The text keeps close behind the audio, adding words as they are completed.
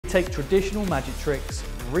take traditional magic tricks,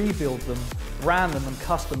 rebuild them, brand them and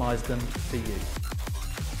customize them for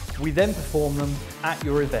you. We then perform them at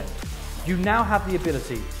your event. You now have the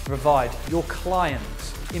ability to provide your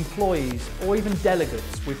clients, employees, or even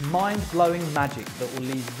delegates with mind-blowing magic that will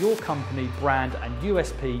leave your company, brand and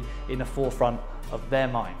USP in the forefront of their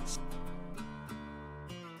minds.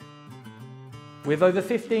 With over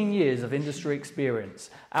 15 years of industry experience,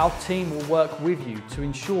 our team will work with you to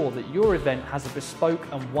ensure that your event has a bespoke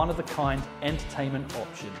and one-of-a-kind entertainment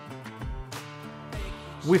option.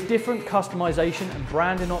 With different customization and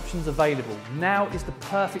branding options available, now is the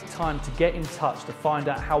perfect time to get in touch to find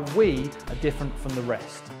out how we are different from the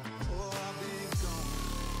rest.